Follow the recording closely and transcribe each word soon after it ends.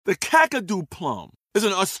The Kakadu plum is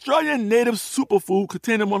an Australian native superfood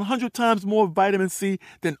containing 100 times more vitamin C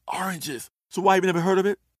than oranges. So why have you never heard of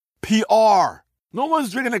it? PR. No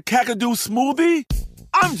one's drinking a Kakadu smoothie?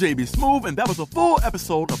 I'm JB Smooth, and that was a full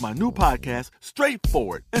episode of my new podcast,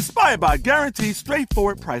 Straightforward, inspired by guaranteed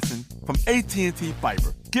straightforward pricing from AT&T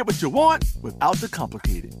Fiber. Get what you want without the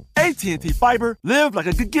complicated. AT&T Fiber, live like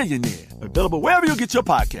a gigillionaire. Available wherever you get your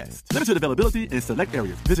podcasts. Limited availability in select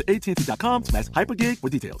areas. Visit AT&T.com/hypergig for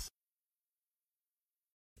details.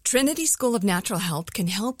 Trinity School of Natural Health can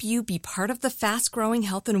help you be part of the fast-growing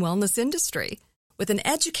health and wellness industry. With an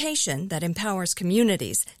education that empowers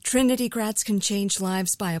communities, Trinity grads can change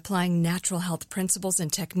lives by applying natural health principles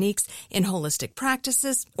and techniques in holistic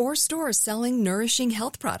practices or stores selling nourishing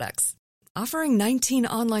health products. Offering 19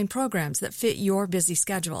 online programs that fit your busy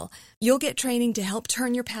schedule, you'll get training to help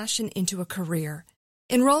turn your passion into a career.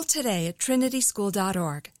 Enroll today at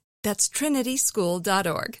trinityschool.org. That's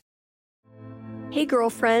trinityschool.org. Hey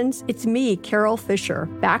girlfriends, it's me, Carol Fisher,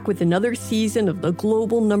 back with another season of the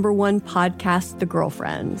global #1 podcast, The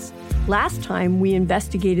Girlfriends. Last time, we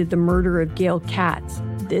investigated the murder of Gail Katz.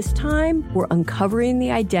 This time, we're uncovering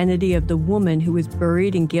the identity of the woman who was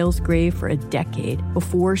buried in Gail's grave for a decade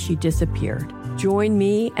before she disappeared. Join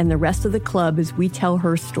me and the rest of the club as we tell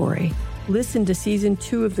her story. Listen to Season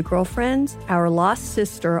 2 of The Girlfriends, Our Lost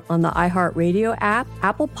Sister on the iHeartRadio app,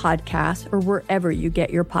 Apple Podcasts, or wherever you get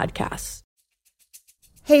your podcasts.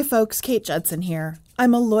 Hey folks, Kate Judson here.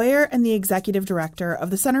 I'm a lawyer and the executive director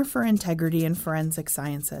of the Center for Integrity in Forensic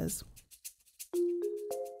Sciences.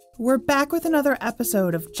 We're back with another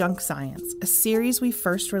episode of Junk Science, a series we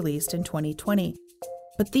first released in 2020.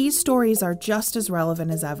 But these stories are just as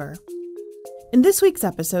relevant as ever. In this week's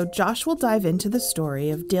episode, Josh will dive into the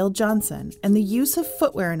story of Dale Johnson and the use of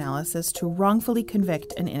footwear analysis to wrongfully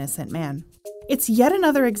convict an innocent man. It's yet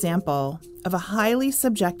another example of a highly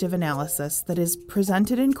subjective analysis that is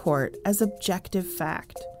presented in court as objective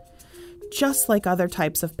fact. Just like other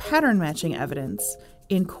types of pattern matching evidence,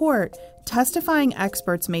 in court, testifying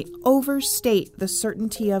experts may overstate the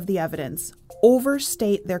certainty of the evidence,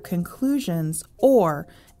 overstate their conclusions, or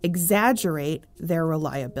exaggerate their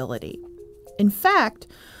reliability. In fact,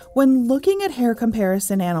 when looking at hair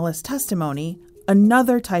comparison analyst testimony,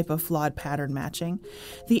 another type of flawed pattern matching,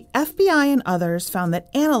 the FBI and others found that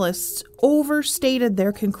analysts overstated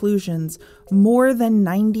their conclusions more than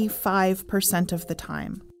 95% of the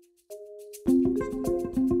time.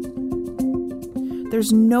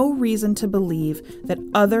 There's no reason to believe that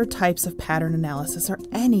other types of pattern analysis are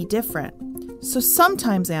any different. So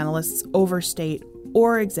sometimes analysts overstate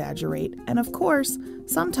or exaggerate, and of course,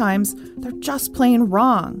 sometimes they're just plain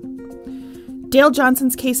wrong. Dale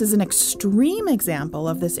Johnson's case is an extreme example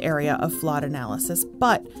of this area of flawed analysis,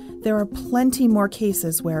 but there are plenty more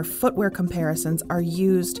cases where footwear comparisons are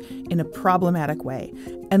used in a problematic way,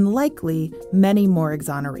 and likely many more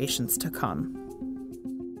exonerations to come.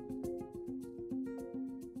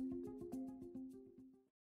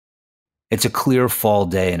 It's a clear fall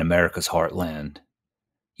day in America's heartland.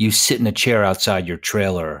 You sit in a chair outside your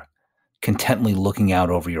trailer, contently looking out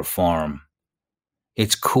over your farm.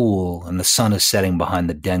 It's cool, and the sun is setting behind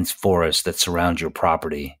the dense forest that surrounds your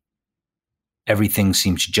property. Everything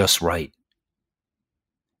seems just right.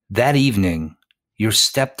 That evening, your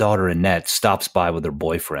stepdaughter Annette stops by with her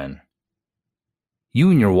boyfriend.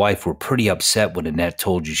 You and your wife were pretty upset when Annette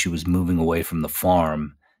told you she was moving away from the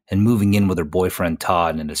farm and moving in with her boyfriend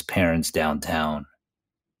Todd and his parents downtown.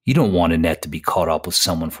 You don't want Annette to be caught up with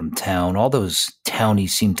someone from town. All those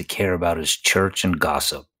townies seem to care about is church and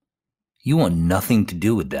gossip. You want nothing to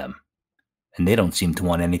do with them, and they don't seem to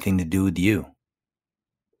want anything to do with you.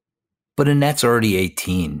 But Annette's already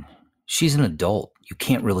 18. She's an adult. You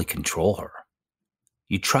can't really control her.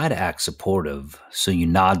 You try to act supportive, so you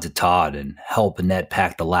nod to Todd and help Annette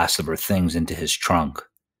pack the last of her things into his trunk.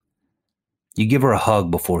 You give her a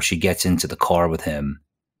hug before she gets into the car with him,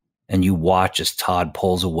 and you watch as Todd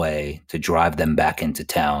pulls away to drive them back into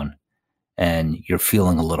town, and you're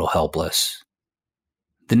feeling a little helpless.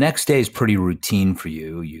 The next day is pretty routine for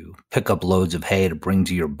you. You pick up loads of hay to bring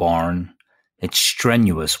to your barn. It's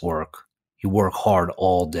strenuous work. You work hard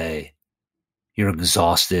all day. You're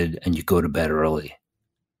exhausted and you go to bed early.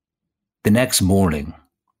 The next morning,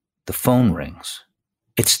 the phone rings.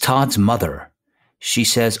 It's Todd's mother. She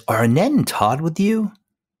says, "Are Annette and Todd with you?"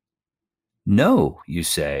 "No," you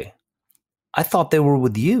say. "I thought they were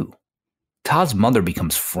with you." Todd's mother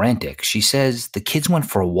becomes frantic. She says the kids went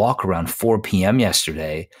for a walk around 4 p.m.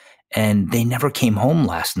 yesterday, and they never came home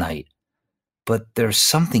last night. But there's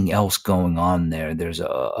something else going on there. There's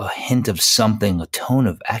a hint of something, a tone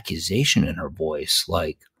of accusation in her voice,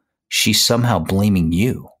 like She's somehow blaming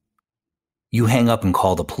you. You hang up and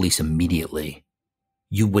call the police immediately.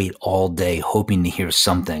 You wait all day hoping to hear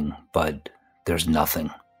something, but there's nothing.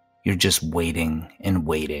 You're just waiting and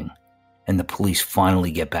waiting, and the police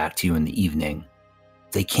finally get back to you in the evening.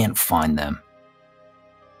 They can't find them.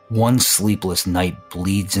 One sleepless night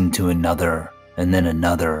bleeds into another, and then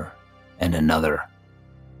another, and another.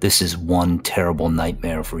 This is one terrible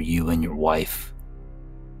nightmare for you and your wife.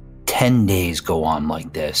 10 days go on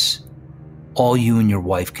like this. All you and your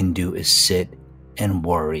wife can do is sit and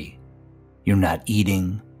worry. You're not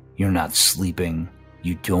eating, you're not sleeping,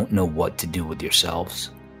 you don't know what to do with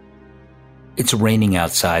yourselves. It's raining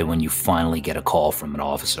outside when you finally get a call from an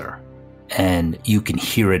officer, and you can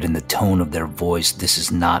hear it in the tone of their voice. This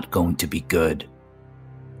is not going to be good.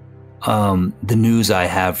 The news I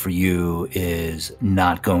have for you is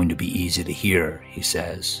not going to be easy to hear, he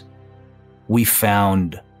says. We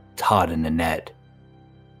found Todd and Annette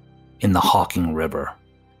in the Hawking River.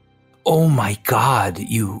 Oh my God,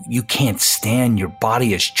 you can't stand, your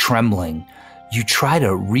body is trembling. You try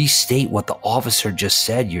to restate what the officer just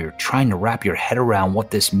said. You're trying to wrap your head around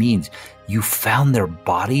what this means. You found their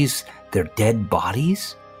bodies, their dead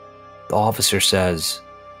bodies? The officer says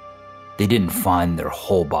they didn't find their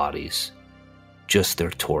whole bodies, just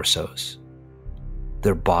their torsos.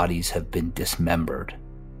 Their bodies have been dismembered.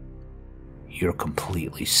 You're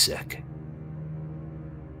completely sick.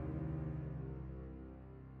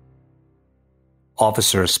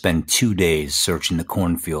 Officers spend 2 days searching the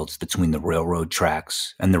cornfields between the railroad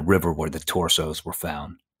tracks and the river where the torsos were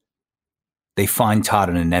found. They find Todd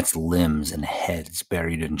and Annette's limbs and heads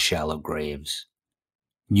buried in shallow graves.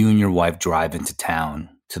 You and your wife drive into town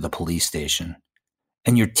to the police station,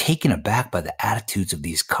 and you're taken aback by the attitudes of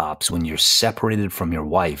these cops when you're separated from your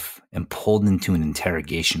wife and pulled into an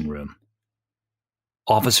interrogation room.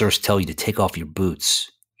 Officers tell you to take off your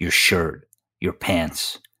boots, your shirt, your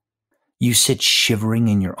pants. You sit shivering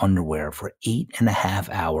in your underwear for 8.5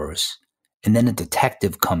 hours, and then a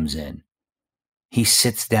detective comes in. He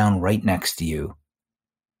sits down right next to you,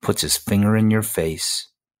 puts his finger in your face,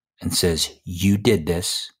 and says, "You did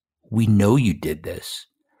this. We know you did this.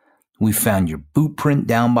 We found your boot print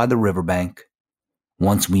down by the riverbank.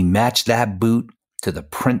 Once we match that boot to the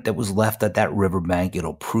print that was left at that riverbank,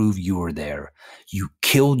 it'll prove you were there. You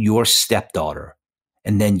killed your stepdaughter.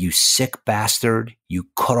 And then, you sick bastard, you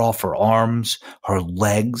cut off her arms, her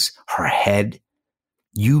legs, her head.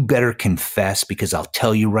 You better confess, because I'll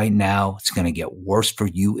tell you right now, it's going to get worse for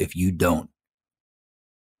you if you don't."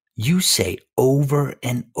 You say over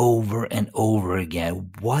and over and over again,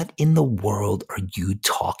 "What in the world are you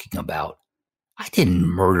talking about? I didn't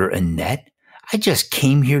murder Annette. I just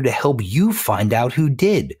came here to help you find out who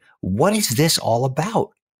did. What is this all about?"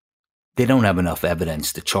 They don't have enough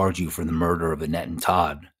evidence to charge you for the murder of Annette and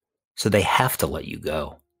Todd, so they have to let you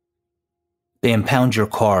go. They impound your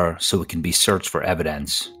car so it can be searched for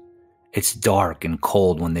evidence. It's dark and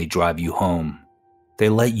cold when they drive you home. They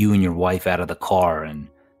let you and your wife out of the car, and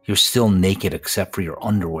you're still naked except for your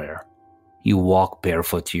underwear. You walk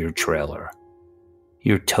barefoot to your trailer.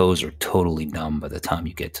 Your toes are totally numb by the time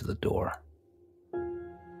you get to the door.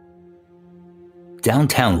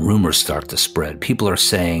 Downtown rumors start to spread. People are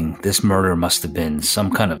saying this murder must have been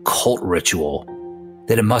some kind of cult ritual,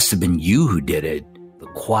 that it must have been you who did it. The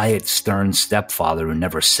quiet, stern stepfather who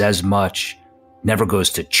never says much, never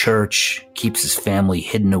goes to church, keeps his family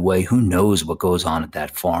hidden away. Who knows what goes on at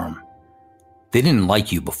that farm? They didn't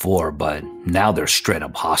like you before, but now they're straight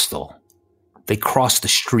up hostile. They cross the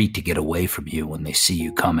street to get away from you when they see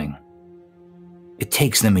you coming. It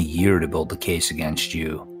takes them a year to build the case against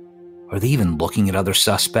you. Are they even looking at other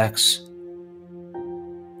suspects?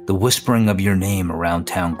 The whispering of your name around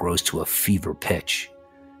town grows to a fever pitch.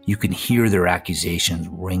 You can hear their accusations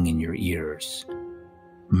ring in your ears.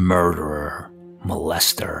 Murderer,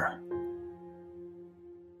 molester.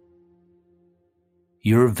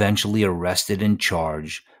 You're eventually arrested and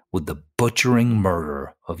charged with the butchering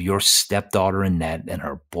murder of your stepdaughter Annette and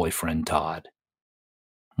her boyfriend Todd.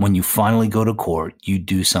 When you finally go to court, you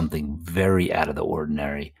do something very out of the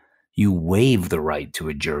ordinary. You waive the right to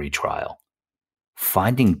a jury trial.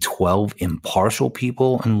 Finding 12 impartial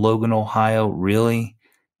people in Logan, Ohio, really?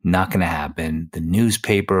 Not going to happen. The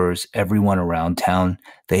newspapers, everyone around town,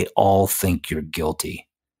 they all think you're guilty.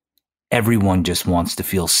 Everyone just wants to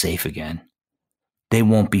feel safe again. They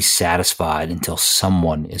won't be satisfied until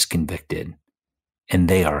someone is convicted, and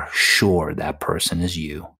they are sure that person is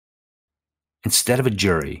you. Instead of a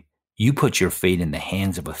jury, you put your fate in the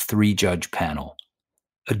hands of a 3-judge panel.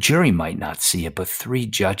 A jury might not see it, but 3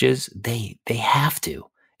 judges, they have to.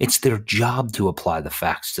 It's their job to apply the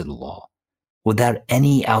facts to the law. without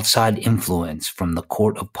any outside influence from the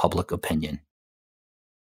court of public opinion.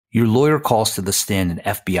 Your lawyer calls to the stand an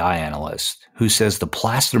FBI analyst who says the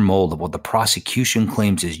plaster mold of what the prosecution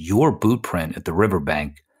claims is your boot print at the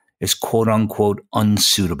riverbank is quote-unquote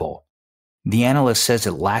unsuitable. The analyst says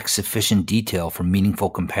it lacks sufficient detail for meaningful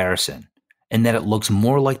comparison, and that it looks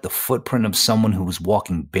more like the footprint of someone who was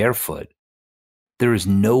walking barefoot. There is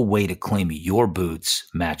no way to claim your boots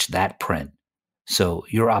match that print, so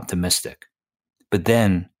you're optimistic. But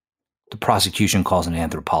then, the prosecution calls an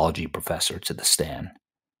anthropology professor to the stand.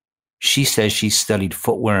 She says she studied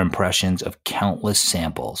footwear impressions of countless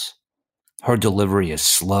samples. Her delivery is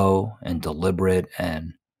slow and deliberate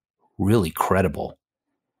and really credible.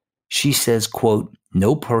 She says, quote,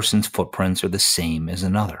 "No person's footprints are the same as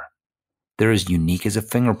another. They're as unique as a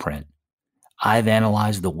fingerprint. I've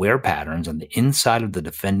analyzed the wear patterns on the inside of the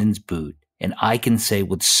defendant's boot, and I can say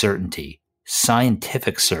with certainty,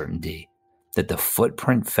 scientific certainty, that the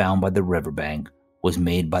footprint found by the riverbank was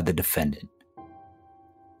made by the defendant."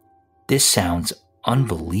 This sounds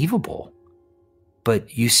unbelievable.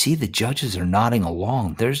 But you see the judges are nodding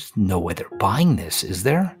along. There's no way they're buying this, is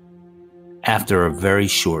there? After a very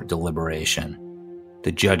short deliberation,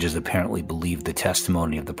 the judges apparently believed the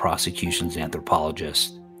testimony of the prosecution's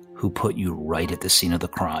anthropologist, who put you right at the scene of the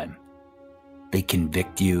crime. They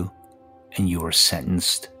convict you, and you are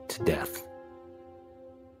sentenced to death.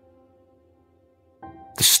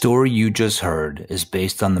 The story you just heard is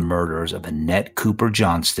based on the murders of Annette Cooper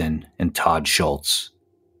Johnston and Todd Schultz.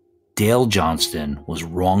 Dale Johnston was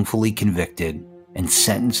wrongfully convicted and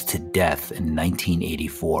sentenced to death in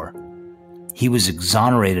 1984. He was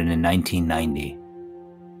exonerated in 1990.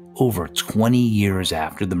 Over 20 years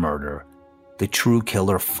after the murder, the true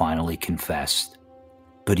killer finally confessed.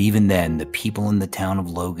 But even then, the people in the town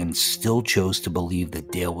of Logan still chose to believe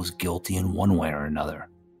that Dale was guilty in one way or another.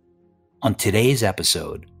 On today's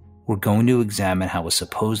episode, we're going to examine how a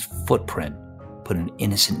supposed footprint put an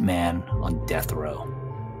innocent man on death row.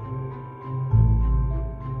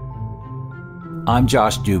 I'm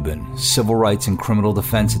Josh Dubin, civil rights and criminal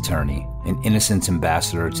defense attorney and innocence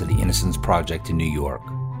ambassador to the Innocence Project in New York.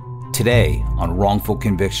 Today, on Wrongful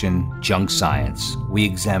Conviction, Junk Science, we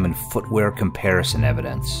examine footwear comparison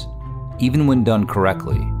evidence. Even when done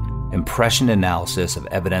correctly, impression analysis of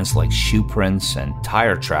evidence like shoe prints and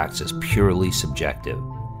tire tracks is purely subjective.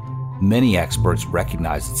 Many experts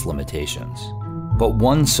recognize its limitations, but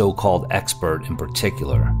one so-called expert in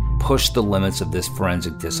particular pushed the limits of this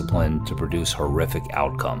forensic discipline to produce horrific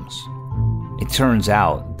outcomes. It turns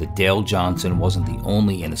out that Dale Johnson wasn't the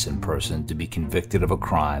only innocent person to be convicted of a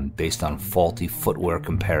crime based on faulty footwear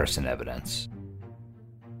comparison evidence.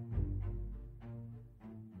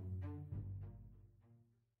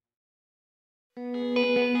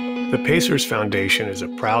 The Pacers Foundation is a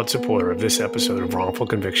proud supporter of this episode of Wrongful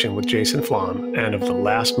Conviction with Jason Flom and of the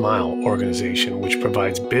Last Mile organization, which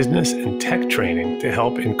provides business and tech training to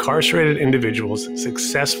help incarcerated individuals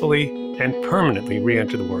successfully and permanently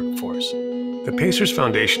re-enter the workforce. The Pacers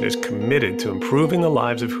Foundation is committed to improving the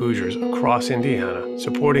lives of Hoosiers across Indiana,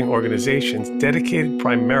 supporting organizations dedicated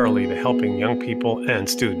primarily to helping young people and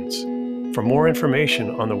students. For more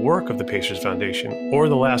information on the work of the Pacers Foundation or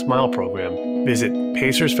the Last Mile program, visit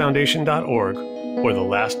pacersfoundation.org or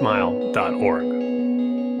thelastmile.org.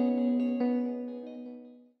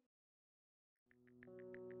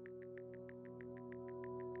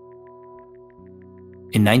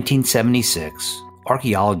 In 1976,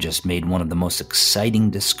 archaeologists made one of the most exciting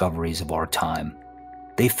discoveries of our time.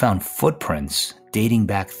 They found footprints dating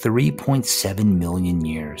back 3.7 million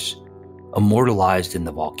years, immortalized in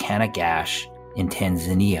the volcanic ash in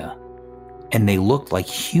Tanzania, and they looked like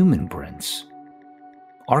human prints.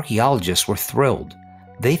 Archaeologists were thrilled.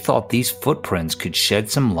 They thought these footprints could shed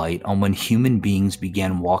some light on when human beings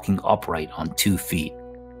began walking upright on 2 feet.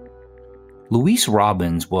 Louise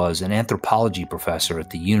Robbins was an anthropology professor at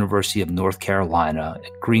the University of North Carolina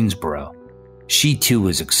at Greensboro. She too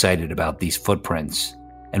was excited about these footprints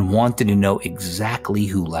and wanted to know exactly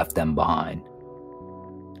who left them behind.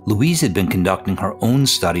 Louise had been conducting her own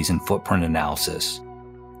studies in footprint analysis.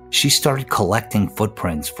 She started collecting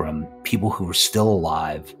footprints from people who were still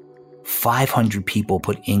alive. 500 people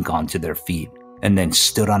put ink onto their feet and then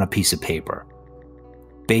stood on a piece of paper.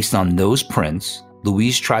 Based on those prints,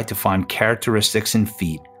 Louise tried to find characteristics in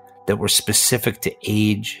feet that were specific to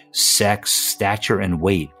age, sex, stature, and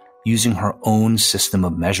weight using her own system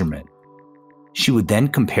of measurement. She would then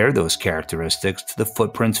compare those characteristics to the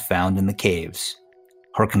footprints found in the caves.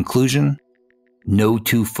 Her conclusion? No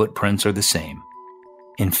 2 footprints are the same.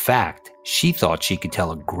 In fact, she thought she could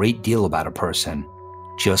tell a great deal about a person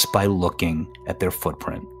just by looking at their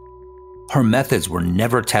footprint. Her methods were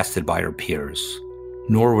never tested by her peers,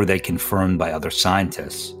 nor were they confirmed by other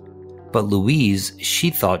scientists. But Louise, she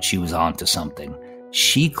thought she was onto something.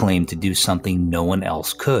 She claimed to do something no one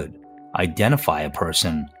else could, identify a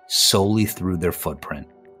person solely through their footprint.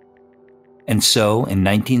 And so, in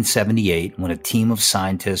 1978, when a team of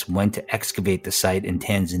scientists went to excavate the site in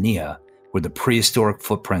Tanzania, where the prehistoric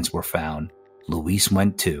footprints were found, Louise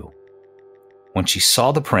went too. When she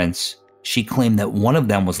saw the prints, she claimed that one of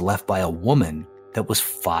them was left by a woman that was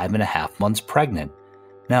 5.5 months pregnant.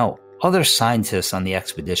 Now, other scientists on the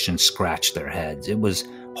expedition scratched their heads. It was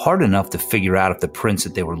hard enough to figure out if the prints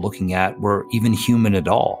that they were looking at were even human at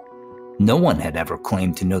all. No one had ever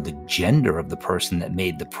claimed to know the gender of the person that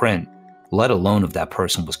made the print, let alone if that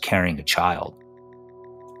person was carrying a child.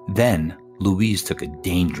 Then, Louise took a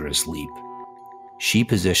dangerous leap. She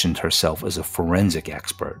positioned herself as a forensic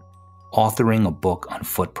expert, authoring a book on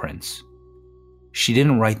footprints. She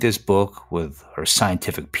didn't write this book with her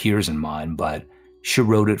scientific peers in mind, but she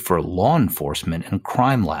wrote it for law enforcement and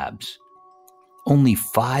crime labs. Only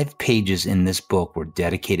 5 pages in this book were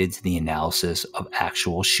dedicated to the analysis of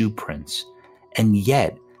actual shoe prints. And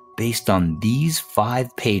yet, based on these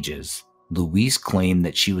 5 pages, Louise claimed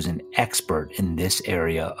that she was an expert in this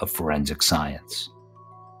area of forensic science.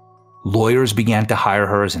 Lawyers began to hire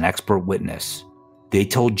her as an expert witness. They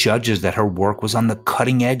told judges that her work was on the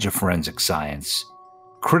cutting edge of forensic science.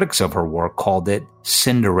 Critics of her work called it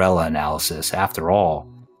Cinderella analysis. After all,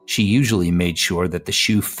 she usually made sure that the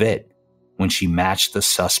shoe fit when she matched the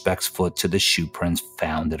suspect's foot to the shoe prints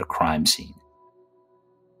found at a crime scene.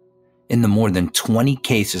 In the more than 20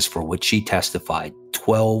 cases for which she testified,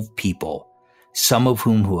 12 people, some of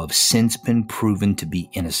whom who have since been proven to be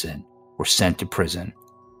innocent, were sent to prison,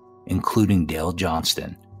 including Dale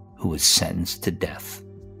Johnston, who was sentenced to death.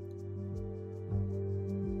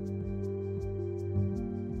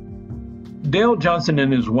 Dale Johnston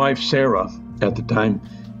and his wife, Sarah, at the time,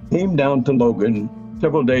 came down to Logan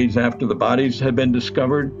several days after the bodies had been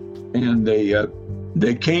discovered, and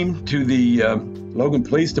they came to the Logan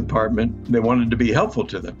Police Department. They wanted to be helpful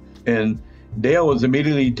to them. And Dale was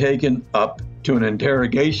immediately taken up to an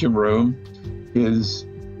interrogation room. His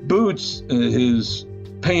boots, his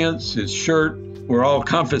pants, his shirt were all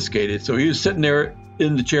confiscated. So he was sitting there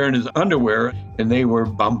in the chair in his underwear, and they were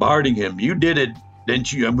bombarding him. "You did it,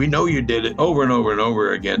 didn't you? And we know you did it," over and over and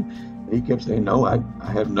over again. And he kept saying, "No, I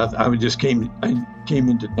have nothing. I came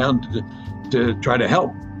into town to try to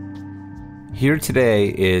help." Here today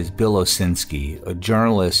is Bill Osinski, a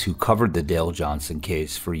journalist who covered the Dale Johnston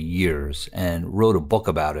case for years and wrote a book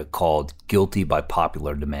about it called Guilty by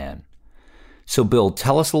Popular Demand. So, Bill,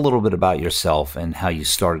 tell us a little bit about yourself and how you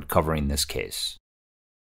started covering this case.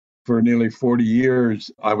 For nearly 40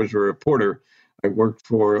 years, I was a reporter. I worked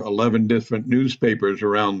for 11 different newspapers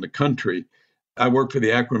around the country. I worked for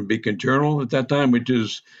the Akron Beacon-Journal at that time, which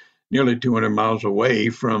is nearly 200 miles away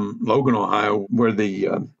from Logan, Ohio, where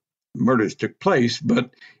the murders took place.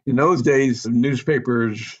 But in those days,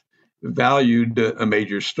 newspapers valued a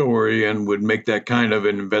major story and would make that kind of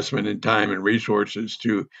an investment in time and resources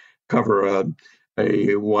to cover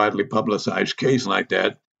a widely publicized case like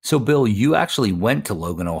that. So, Bill, you actually went to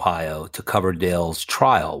Logan, Ohio to cover Dale's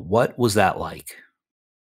trial. What was that like?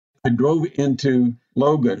 I drove into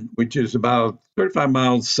Logan, which is about 35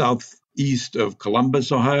 miles southeast of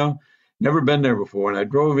Columbus, Ohio. Never been there before. And I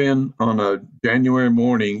drove in on a January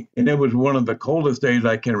morning, and it was one of the coldest days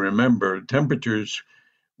I can remember. Temperatures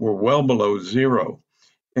were well below zero.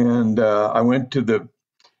 And I went to the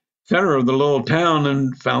center of the little town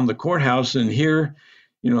and found the courthouse. And here,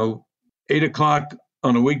 8 o'clock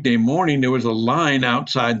on a weekday morning, there was a line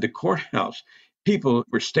outside the courthouse. People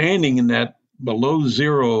were standing in that below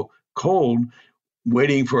zero cold,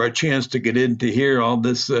 waiting for a chance to get in to hear all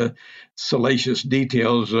this salacious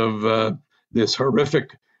details of this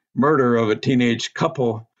horrific murder of a teenage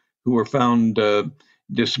couple who were found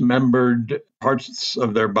dismembered, parts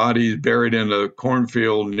of their bodies buried in a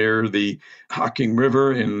cornfield near the Hocking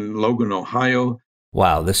River in Logan, Ohio.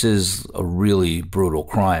 Wow, this is a really brutal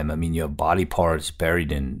crime. I mean, you have body parts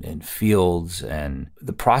buried in fields, and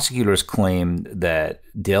the prosecutors claimed that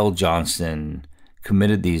Dale Johnston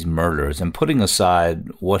committed these murders, and putting aside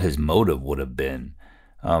what his motive would have been,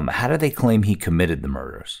 how do they claim he committed the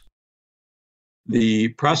murders? The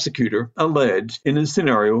prosecutor alleged in a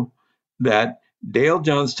scenario that Dale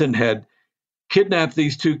Johnston had kidnapped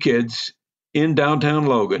these 2 kids in downtown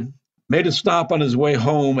Logan, made a stop on his way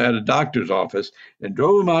home at a doctor's office, and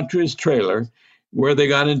drove them out to his trailer, where they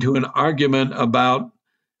got into an argument about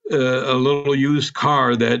a little used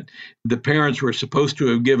car that the parents were supposed to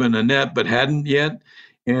have given Annette but hadn't yet.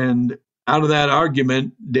 And out of that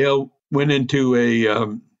argument, Dale went into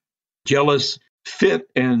a jealous fit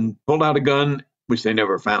and pulled out a gun, which they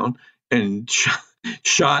never found, and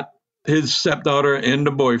shot his stepdaughter and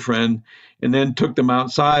the boyfriend, and then took them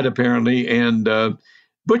outside apparently and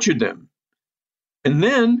butchered them, and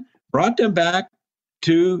then brought them back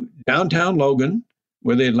to downtown Logan,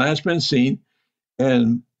 where they had last been seen,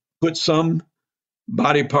 and put some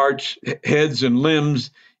body parts, heads and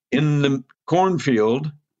limbs in the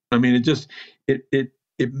cornfield. I mean,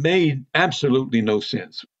 it made absolutely no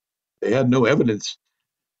sense. They had no evidence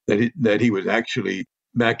that he was actually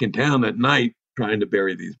back in town at night trying to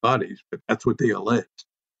bury these bodies, but that's what they alleged.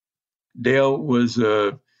 Dale was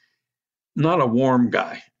not a warm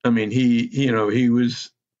guy. I mean, he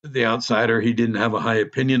was the outsider. He didn't have a high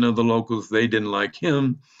opinion of the locals. They didn't like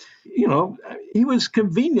him. He was a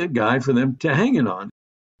convenient guy for them to hang it on.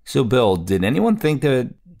 So, Bill, did anyone think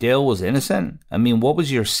that Dale was innocent? I mean, what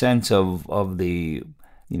was your sense of the,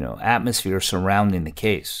 atmosphere surrounding the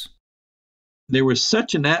case? There was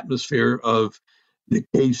such an atmosphere of the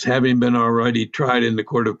case having been already tried in the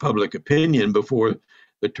court of public opinion before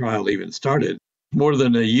the trial even started. More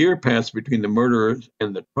than a year passed between the murder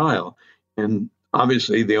and the trial. And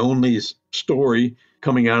obviously, the only story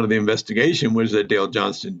coming out of the investigation was that Dale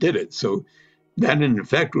Johnston did it. So that, in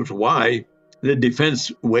effect, was why the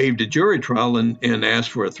defense waived a jury trial and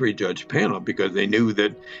asked for a 3-judge panel, because they knew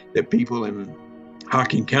that the people in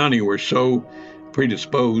Hocking County were so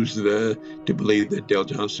predisposed to believe that Dale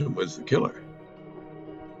Johnston was the killer.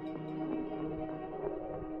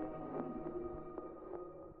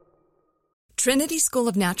 Trinity School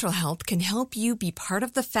of Natural Health can help you be part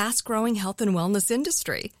of the fast-growing health and wellness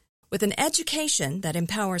industry. With an education that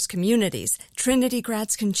empowers communities, Trinity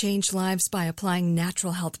grads can change lives by applying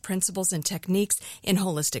natural health principles and techniques in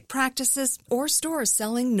holistic practices or stores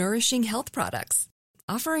selling nourishing health products.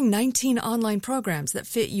 Offering 19 online programs that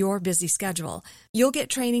fit your busy schedule, you'll get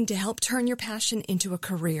training to help turn your passion into a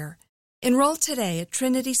career. Enroll today at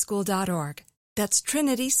trinityschool.org. That's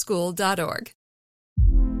trinityschool.org.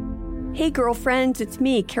 Hey girlfriends, it's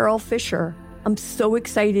me, Carol Fisher. I'm so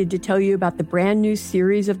excited to tell you about the brand new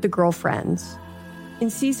series of The Girlfriends. In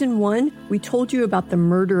season 1, we told you about the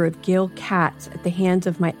murder of Gail Katz at the hands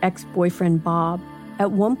of my ex-boyfriend Bob.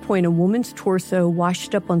 At one point, a woman's torso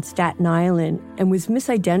washed up on Staten Island and was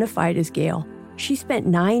misidentified as Gail. She spent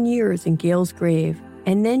 9 years in Gail's grave,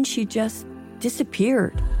 and then she just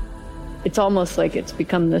disappeared. It's almost like it's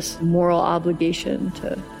become this moral obligation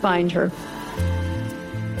to find her.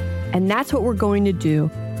 And that's what we're going to do.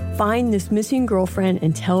 Find this missing girlfriend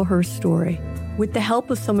and tell her story. With the help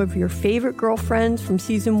of some of your favorite girlfriends from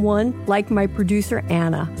season 1, like my producer,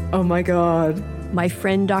 Anna. Oh my God. My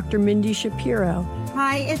friend, Dr. Mindy Shapiro.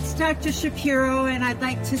 Hi, it's Dr. Shapiro, and I'd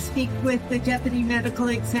like to speak with the Deputy Medical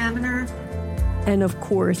Examiner. And of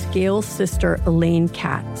course, Gail's sister, Elaine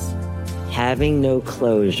Katz. Having no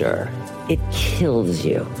closure, it kills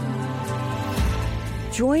you.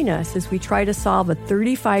 Join us as we try to solve a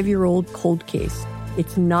 35-year-old cold case.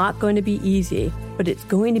 It's not going to be easy, but it's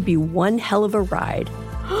going to be one hell of a ride.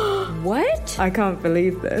 What? I can't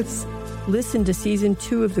believe this. Listen to season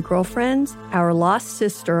 2 of The Girlfriends, Our Lost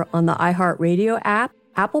Sister on the iHeartRadio app,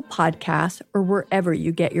 Apple Podcasts, or wherever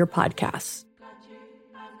you get your podcasts.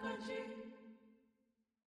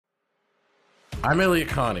 I'm Elliot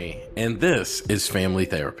Connie, and this is Family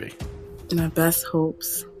Therapy. My best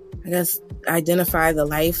hopes, I guess, identify the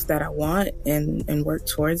life that I want and work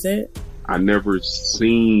towards it. I never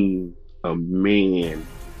seen a man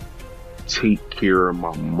take care of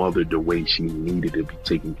my mother the way she needed to be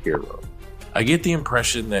taken care of. I get the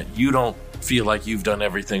impression that you don't feel like you've done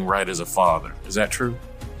everything right as a father. Is that true?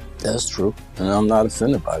 That's true, and I'm not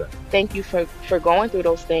offended by that. Thank you for going through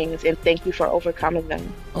those things, and thank you for overcoming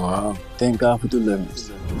them. Wow. Thank God for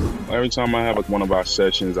deliverance. Every time I have one of our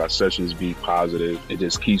sessions be positive. It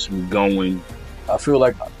just keeps me going. I feel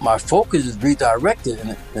like my focus is redirected in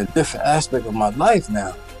a different aspect of my life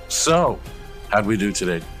now. So, how'd we do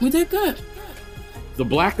today? We did good. The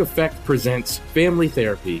Black Effect presents Family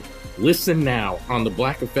Therapy. Listen now on the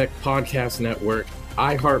Black Effect Podcast Network,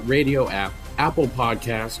 iHeartRadio app, Apple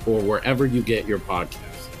Podcasts, or wherever you get your podcasts.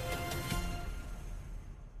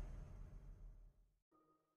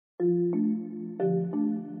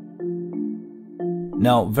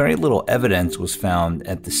 Now, very little evidence was found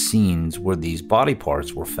at the scenes where these body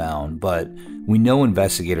parts were found, but we know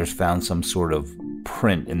investigators found some sort of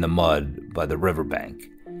print in the mud by the riverbank.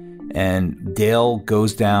 And Dale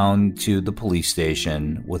goes down to the police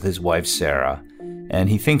station with his wife, Sarah, and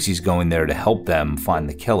he thinks he's going there to help them find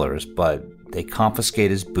the killers, but they confiscate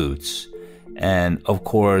his boots And of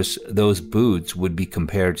course, those boots would be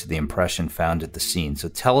compared to the impression found at the scene. So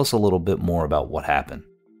tell us a little bit more about what happened.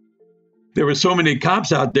 There were so many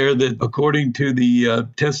cops out there that, according to the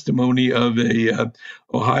testimony of a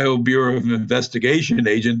Ohio Bureau of Investigation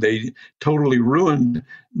agent, they totally ruined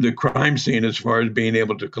the crime scene as far as being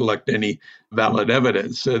able to collect any valid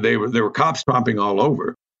evidence. There were cops stomping all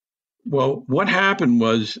over. Well, what happened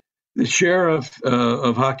was the sheriff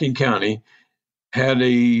of Hocking County had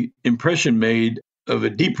a impression made of a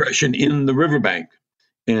depression in the riverbank,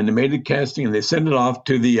 and they made a casting and they sent it off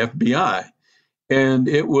to the FBI. And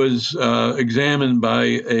it was examined by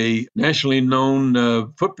a nationally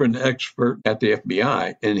known footprint expert at the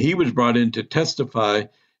FBI. And he was brought in to testify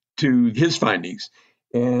to his findings.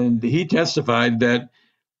 And he testified that,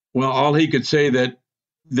 well, all he could say that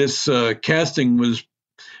this casting was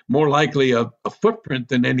more likely a footprint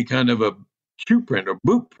than any kind of a shoe print or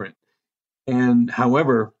boot print. And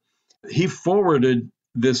however, he forwarded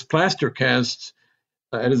this plaster cast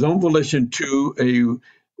at his own volition to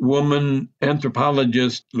a woman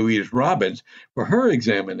anthropologist, Louise Robbins, for her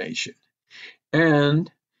examination.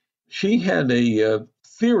 And she had a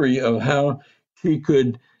theory of how she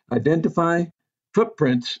could identify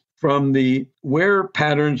footprints from the wear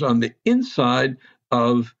patterns on the inside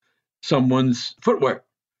of someone's footwear.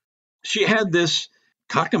 She had this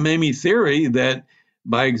cockamamie theory that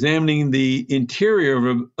by examining the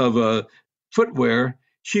interior of a footwear,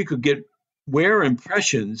 she could get wear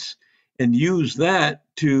impressions and use that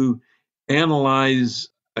to analyze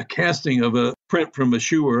a casting of a print from a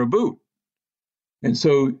shoe or a boot. And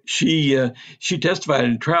so she testified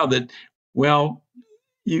in trial that, well,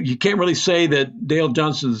 you can't really say that Dale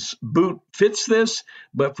Johnson's boot fits this,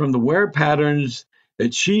 but from the wear patterns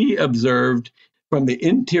that she observed from the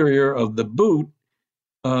interior of the boot,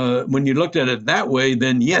 when you looked at it that way,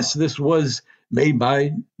 then yes, this was made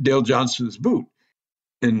by Dale Johnson's boot.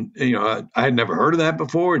 And, I had never heard of that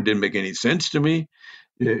before. It didn't make any sense to me.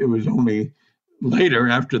 It was only later,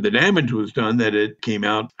 after the damage was done, that it came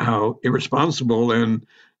out how irresponsible and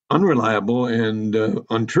unreliable and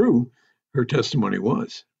untrue her testimony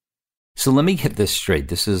was. So let me get this straight.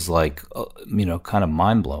 This is like, kind of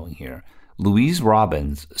mind-blowing here. Louise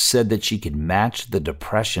Robbins said that she could match the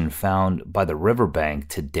depression found by the riverbank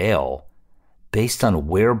to Dale based on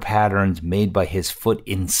wear patterns made by his foot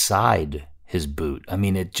inside his boot. I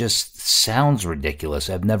mean, it just sounds ridiculous.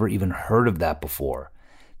 I've never even heard of that before.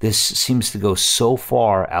 This seems to go so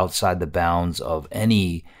far outside the bounds of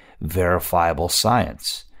any verifiable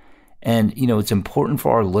science. And, it's important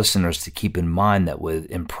for our listeners to keep in mind that with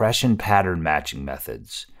impression pattern matching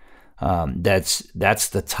methods, that's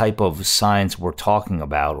the type of science we're talking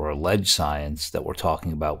about, or alleged science that we're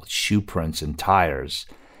talking about with shoe prints and tires.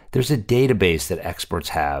 There's a database that experts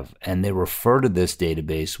have, and they refer to this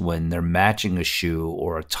database when they're matching a shoe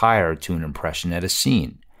or a tire to an impression at a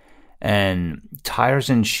scene. And tires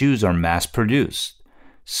and shoes are mass-produced.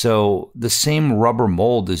 So the same rubber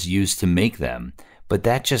mold is used to make them, but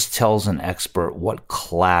that just tells an expert what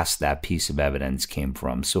class that piece of evidence came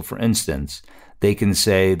from. So for instance, they can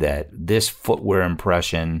say that this footwear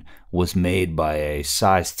impression was made by a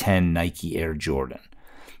size 10 Nike Air Jordan.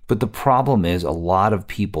 But the problem is a lot of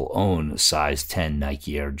people own a size 10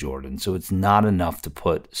 Nike Air Jordan, so it's not enough to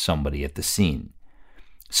put somebody at the scene.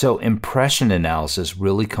 So impression analysis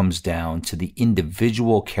really comes down to the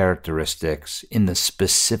individual characteristics in the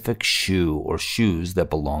specific shoe or shoes that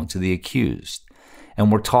belong to the accused.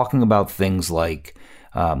 And we're talking about things like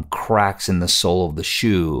cracks in the sole of the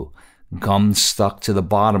shoe, gum stuck to the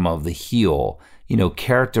bottom of the heel,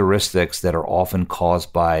 characteristics that are often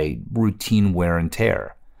caused by routine wear and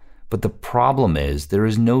tear. But the problem is there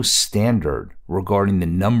is no standard regarding the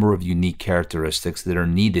number of unique characteristics that are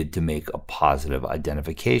needed to make a positive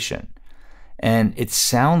identification. And it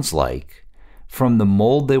sounds like, from the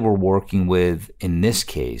mold they were working with in this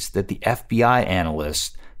case, that the FBI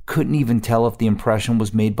analysts couldn't even tell if the impression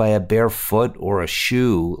was made by a bare foot or a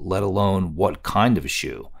shoe, let alone what kind of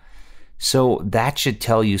shoe. So that should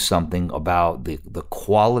tell you something about the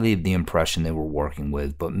quality of the impression they were working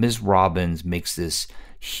with. But Ms. Robbins makes this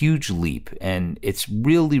huge leap, and it's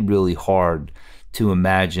really, really hard to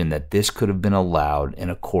imagine that this could have been allowed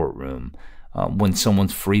in a courtroom when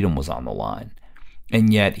someone's freedom was on the line.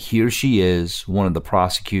 And yet here she is, one of the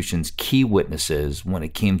prosecution's key witnesses when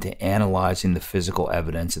it came to analyzing the physical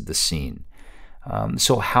evidence at the scene.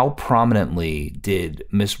 So how prominently did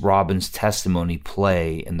Ms. Robbins' testimony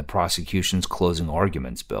play in the prosecution's closing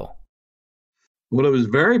arguments, Bill? Well, it was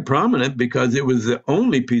very prominent because it was the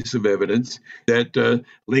only piece of evidence that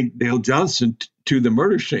linked Dale Johnson to the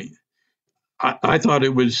murder scene. I thought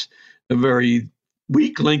it was a very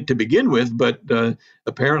weak link to begin with, but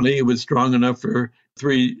apparently it was strong enough for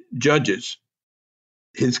 3 judges.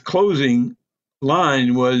 His closing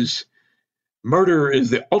line was, "Murder is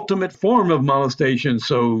the ultimate form of molestation,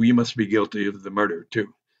 so you must be guilty of the murder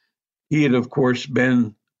too." He had, of course,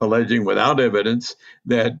 been alleging without evidence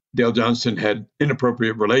that Dale Johnston had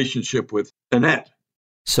inappropriate relationship with Annette.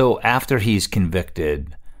 So after he's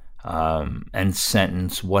convicted and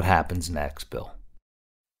sentenced, what happens next, Bill?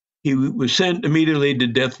 He was sent immediately to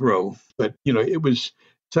death row. But, it was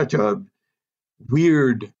such a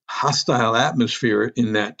weird, hostile atmosphere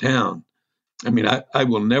in that town. I mean, I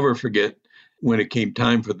will never forget when it came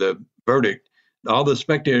time for the verdict. All the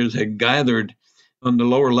spectators had gathered on the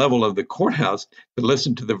lower level of the courthouse to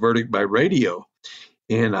listen to the verdict by radio.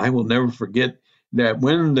 And I will never forget that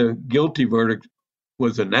when the guilty verdict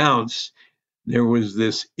was announced, there was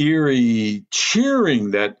this eerie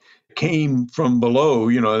cheering that came from below,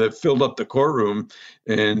 that filled up the courtroom.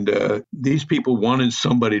 And these people wanted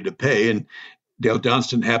somebody to pay. And Dale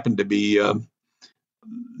Johnston happened to be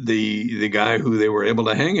the guy who they were able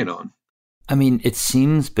to hang it on. I mean, it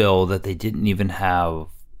seems, Bill, that they didn't even have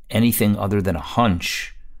anything other than a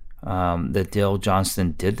hunch that Dale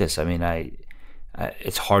Johnston did this. I mean,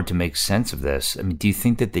 it's hard to make sense of this. I mean, do you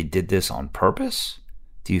think that they did this on purpose?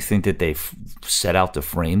 Do you think that they set out to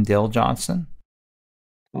frame Dale Johnston?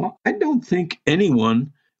 Well, I don't think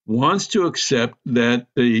anyone wants to accept that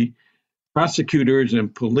the prosecutors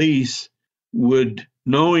and police would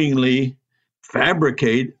knowingly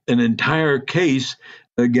fabricate an entire case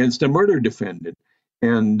against a murder defendant.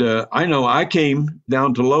 And I know I came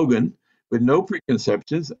down to Logan with no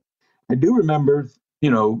preconceptions. I do remember,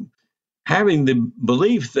 having the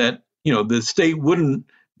belief that, the state wouldn't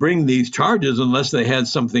bring these charges unless they had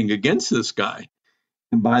something against this guy.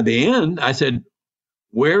 And by the end, I said,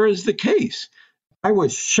 where is the case? I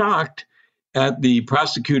was shocked at the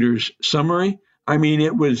prosecutor's summary. I mean,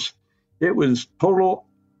 it was total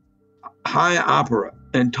high opera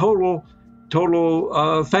and total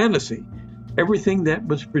fantasy. Everything that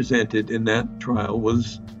was presented in that trial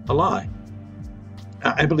was a lie.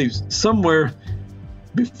 I believe somewhere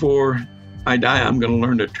before I die, I'm going to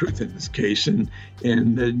learn the truth in this case, and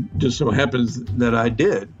it just so happens that I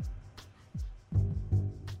did.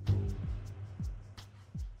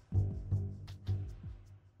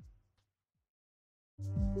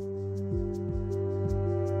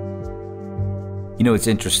 It's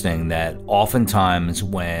interesting that oftentimes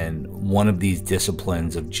when one of these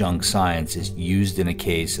disciplines of junk science is used in a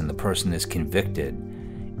case and the person is convicted,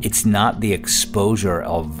 it's not the exposure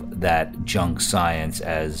of that junk science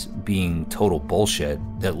as being total bullshit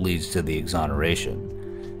that leads to the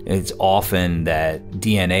exoneration. It's often that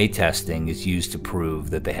DNA testing is used to prove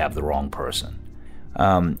that they have the wrong person.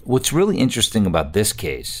 What's really interesting about this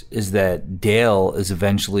case is that Dale is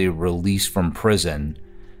eventually released from prison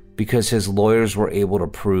because his lawyers were able to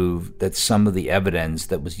prove that some of the evidence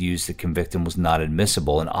that was used to convict him was not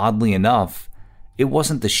admissible. And oddly enough, it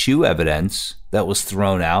wasn't the shoe evidence that was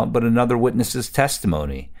thrown out, but another witness's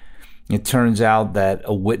testimony. It turns out that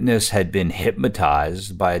a witness had been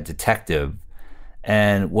hypnotized by a detective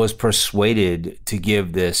and was persuaded to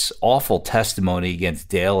give this awful testimony against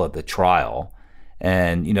Dale at the trial.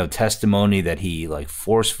 And, testimony that he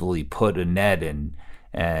forcefully put Annette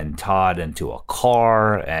and Todd into a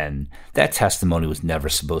car, and that testimony was never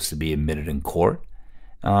supposed to be admitted in court.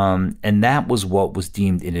 And that was what was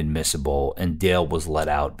deemed inadmissible, and Dale was let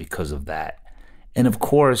out because of that. And of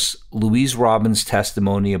course, Louise Robbins'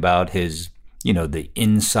 testimony about his, the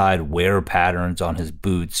inside wear patterns on his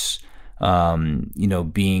boots,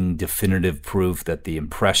 being definitive proof that the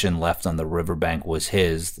impression left on the riverbank was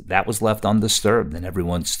his, that was left undisturbed, and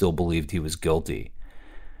everyone still believed he was guilty.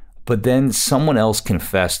 But then someone else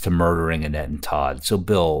confessed to murdering Annette and Todd. So,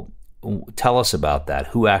 Bill, tell us about that.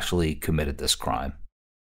 Who actually committed this crime?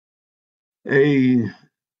 A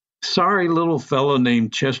sorry little fellow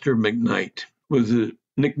named Chester McKnight was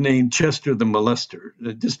nicknamed Chester the Molester,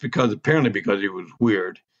 just because he was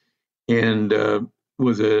weird, and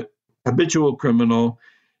was a habitual criminal,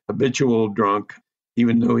 habitual drunk,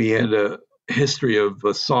 even though he had a history of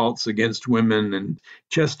assaults against women. And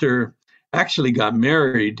Chester actually got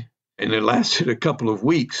married, and it lasted a couple of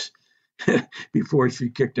weeks before she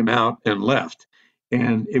kicked him out and left.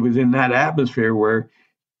 And it was in that atmosphere where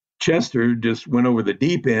Chester just went over the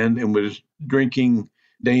deep end and was drinking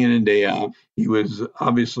day in and day out. He was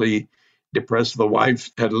obviously depressed. The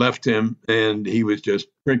wife had left him, and he was just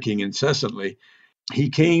drinking incessantly. He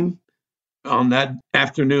came on that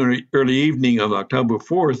afternoon, early evening of October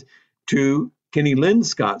 4th, to Kenny Lynn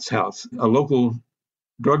Scott's house, a local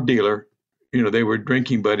drug dealer. They were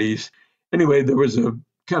drinking buddies, Anyway, there was a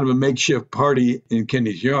kind of a makeshift party in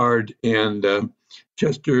Kenny's yard, and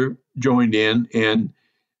Chester joined in, and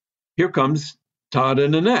here comes Todd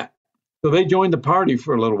and Annette. So they joined the party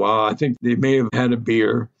for a little while. I think they may have had a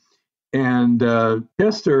beer. And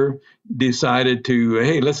Chester decided to,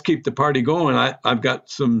 hey, let's keep the party going. I've got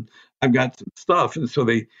some stuff. And so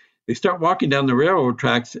they start walking down the railroad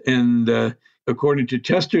tracks. And according to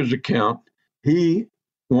Chester's account, he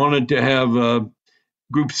wanted to have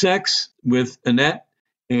group sex with Annette.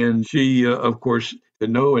 And she, of course, said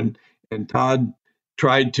no. And Todd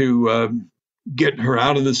tried to get her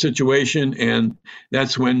out of the situation. And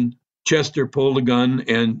that's when Chester pulled a gun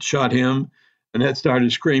and shot him. Annette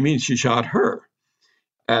started screaming. She shot her.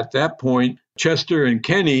 At that point, Chester and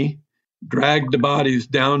Kenny dragged the bodies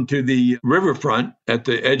down to the riverfront at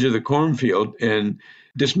the edge of the cornfield and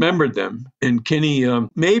dismembered them. And Kenny,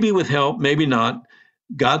 maybe with help, maybe not,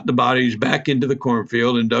 got the bodies back into the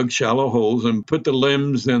cornfield and dug shallow holes and put the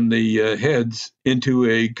limbs and the heads into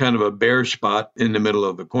a kind of a bare spot in the middle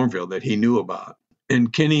of the cornfield that he knew about.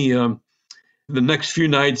 And Kenny, the next few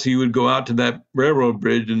nights, he would go out to that railroad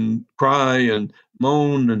bridge and cry and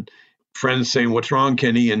moan, and friends saying, "What's wrong,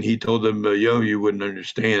 Kenny?" And he told them, "Yo, you wouldn't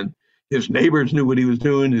understand." His neighbors knew what he was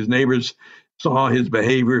doing. His neighbors saw his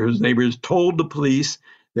behavior. His neighbors told the police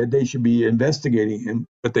that they should be investigating him,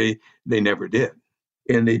 but they never did.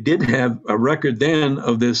 And they did have a record then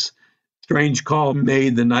of this strange call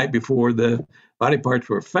made the night before the body parts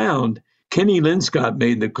were found. Kenny Linscott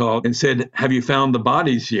made the call and said, "Have you found the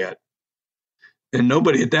bodies yet?" And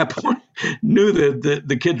nobody at that point knew that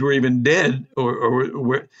the kids were even dead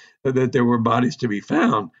or that there were bodies to be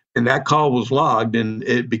found. And that call was logged, and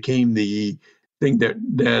it became the thing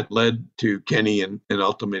that led to Kenny and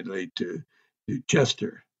ultimately to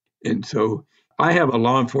Chester. And so I have a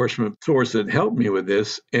law enforcement source that helped me with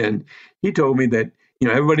this. And he told me that,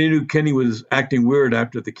 everybody knew Kenny was acting weird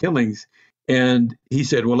after the killings. And he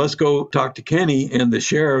said, well, let's go talk to Kenny. And the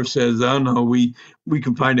sheriff says, oh, no, we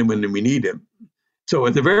can find him when we need him. So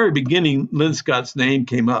at the very beginning, Linscott's name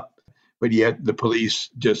came up, but yet the police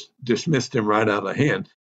just dismissed him right out of hand.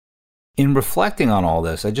 In reflecting on all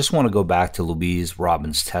this, I just want to go back to Louise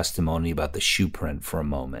Robin's testimony about the shoe print for a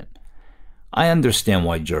moment. I understand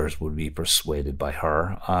why jurors would be persuaded by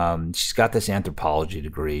her. She's got this anthropology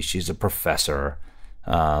degree. She's a professor.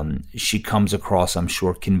 She comes across, I'm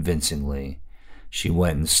sure, convincingly. She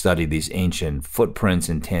went and studied these ancient footprints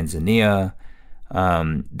in Tanzania.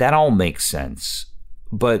 That all makes sense.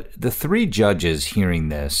 But the three judges hearing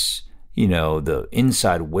this, the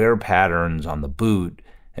inside wear patterns on the boot,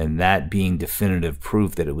 and that being definitive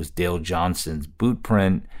proof that it was Dale Johnston's boot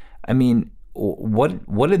print, I mean,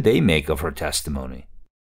 what did they make of her testimony?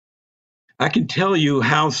 I can tell you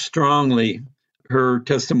how strongly her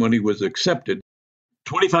testimony was accepted.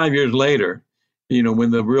 25 years later,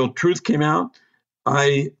 when the real truth came out,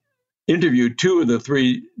 I interviewed two of the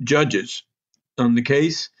three judges on the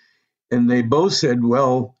case, and they both said,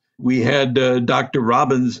 well, we had Dr.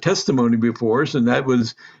 Robin's testimony before us, and that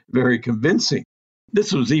was very convincing.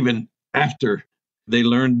 This was even after they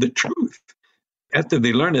learned the truth. After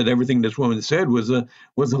they learned that everything this woman said was a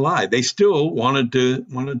lie, they still wanted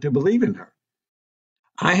to believe in her.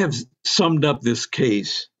 I have summed up this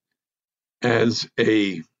case as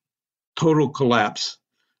a total collapse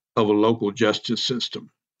of a local justice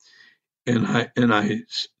system, and I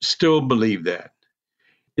still believe that.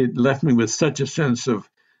 It left me with such a sense of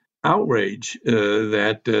outrage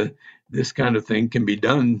that this kind of thing can be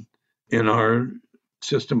done in our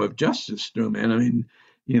system of justice, man. I mean,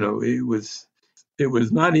 it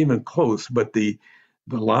was not even close, but the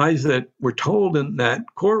lies that were told in that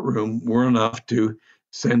courtroom were enough to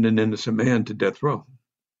send an innocent man to death row.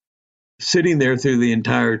 Sitting there through the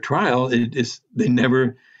entire trial, they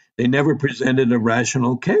never presented a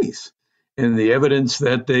rational case, and the evidence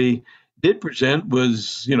that they did present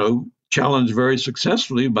was, challenged very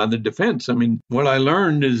successfully by the defense. I mean, what I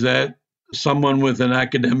learned is that someone with an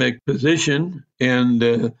academic position and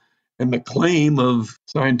the claim of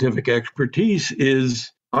scientific expertise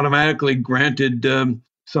is automatically granted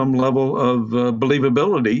some level of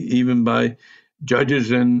believability, even by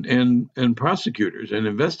judges and prosecutors and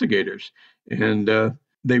investigators. And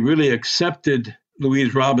they really accepted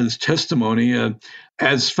Louise Robin's testimony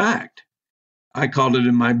as fact. I called it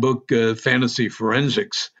in my book fantasy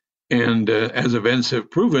forensics. And as events have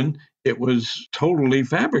proven, it was totally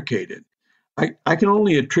fabricated. I can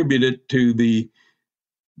only attribute it to the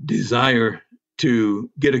desire to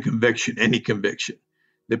get a conviction, any conviction.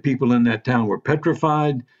 The people in that town were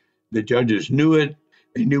petrified. The judges knew it.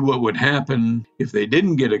 They knew what would happen if they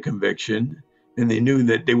didn't get a conviction. and they knew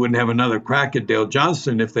that they wouldn't have another crack at Dale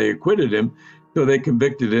Johnston if they acquitted him. So they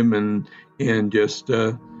convicted him and just,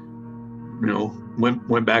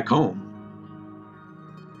 went back home.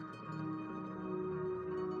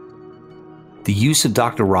 The use of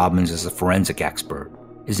Dr. Robbins as a forensic expert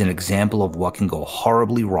is an example of what can go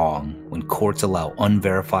horribly wrong when courts allow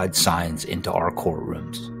unverified science into our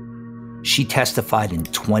courtrooms. She testified in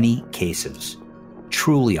 20 cases,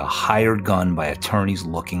 truly a hired gun by attorneys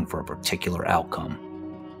looking for a particular outcome.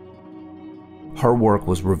 Her work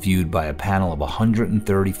was reviewed by a panel of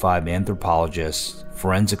 135 anthropologists,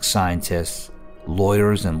 forensic scientists,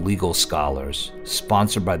 lawyers, and legal scholars,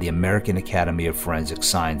 sponsored by the American Academy of Forensic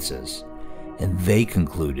Sciences, and they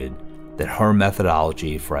concluded that her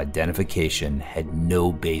methodology for identification had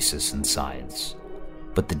no basis in science.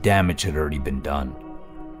 But the damage had already been done.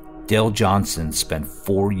 Dale Johnston spent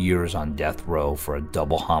 4 years on death row for a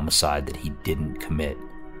double homicide that he didn't commit.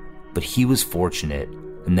 But he was fortunate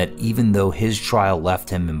in that even though his trial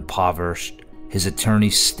left him impoverished, his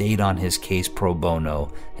attorneys stayed on his case pro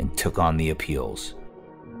bono and took on the appeals.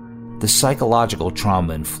 The psychological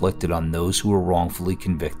trauma inflicted on those who are wrongfully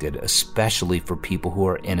convicted, especially for people who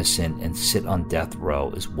are innocent and sit on death row,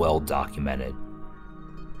 is well documented.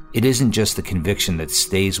 It isn't just the conviction that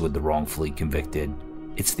stays with the wrongfully convicted,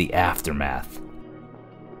 it's the aftermath.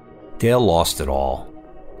 Dale lost it all.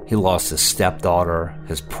 He lost his stepdaughter,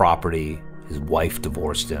 his property, his wife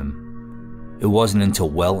divorced him. It wasn't until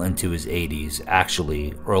well into his 80s,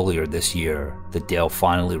 actually earlier this year, that Dale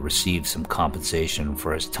finally received some compensation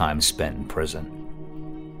for his time spent in prison.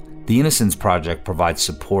 The Innocence Project provides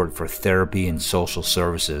support for therapy and social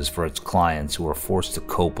services for its clients who are forced to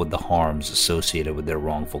cope with the harms associated with their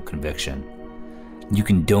wrongful conviction. You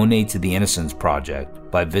can donate to the Innocence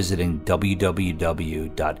Project by visiting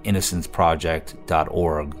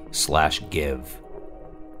www.innocenceproject.org/give.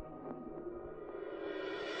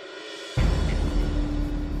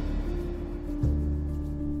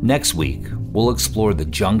 Next week, we'll explore the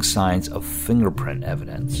junk science of fingerprint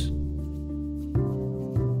evidence.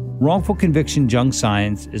 Wrongful Conviction Junk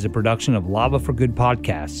Science is a production of Lava for Good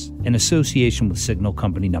Podcasts in association with Signal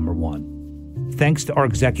Company No. 1. Thanks to our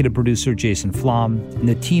executive producer, Jason Flom, and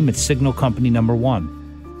the team at Signal Company No.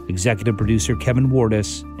 1, executive producer Kevin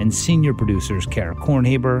Wardis, and senior producers Kara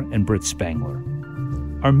Kornhaber and Britt Spangler.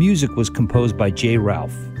 Our music was composed by Jay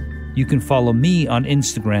Ralph. You can follow me on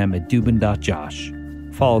Instagram at dubin.josh.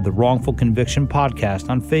 Follow the Wrongful Conviction Podcast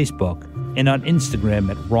on Facebook and on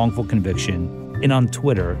Instagram at Wrongful Conviction and on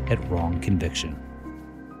Twitter at Wrong Conviction.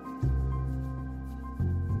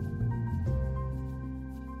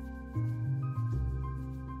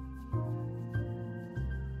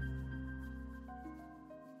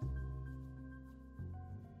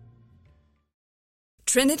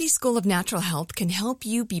 Trinity School of Natural Health can help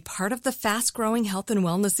you be part of the fast-growing health and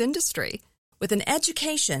wellness industry. With an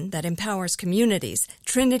education that empowers communities,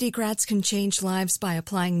 Trinity grads can change lives by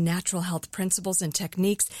applying natural health principles and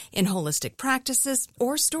techniques in holistic practices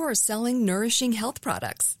or stores selling nourishing health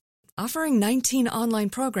products. Offering 19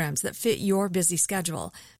 online programs that fit your busy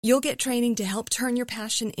schedule, you'll get training to help turn your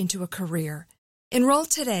passion into a career. Enroll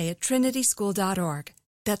today at trinityschool.org.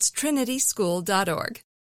 That's trinityschool.org.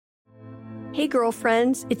 Hey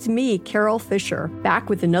girlfriends, it's me, Carol Fisher, back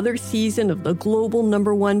with another season of the global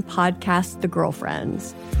 #1 podcast, The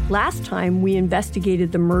Girlfriends. Last time, we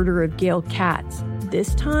investigated the murder of Gail Katz.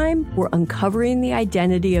 This time, we're uncovering the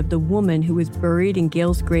identity of the woman who was buried in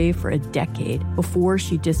Gail's grave for a decade before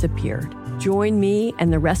she disappeared. Join me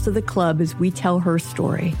and the rest of the club as we tell her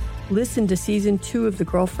story. Listen to Season 2 of The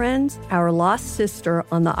Girlfriends, Our Lost Sister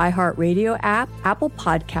on the iHeartRadio app, Apple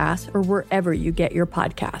Podcasts, or wherever you get your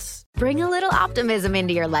podcasts. Bring a little optimism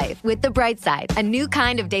into your life with The Bright Side, a new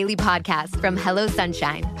kind of daily podcast from Hello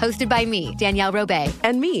Sunshine, hosted by me, Danielle Robay.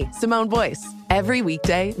 And me, Simone Boyce. Every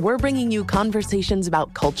weekday, we're bringing you conversations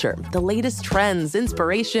about culture, the latest trends,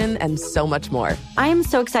 inspiration, and so much more. I am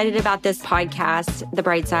so excited about this podcast, The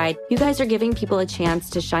Bright Side. You guys are giving people a chance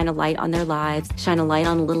to shine a light on their lives, shine a light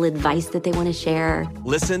on a little advice that they want to share.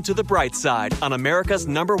 Listen to The Bright Side on America's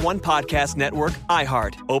 #1 podcast network,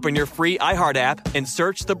 iHeart. Open your free iHeart app and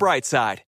search The Bright Side.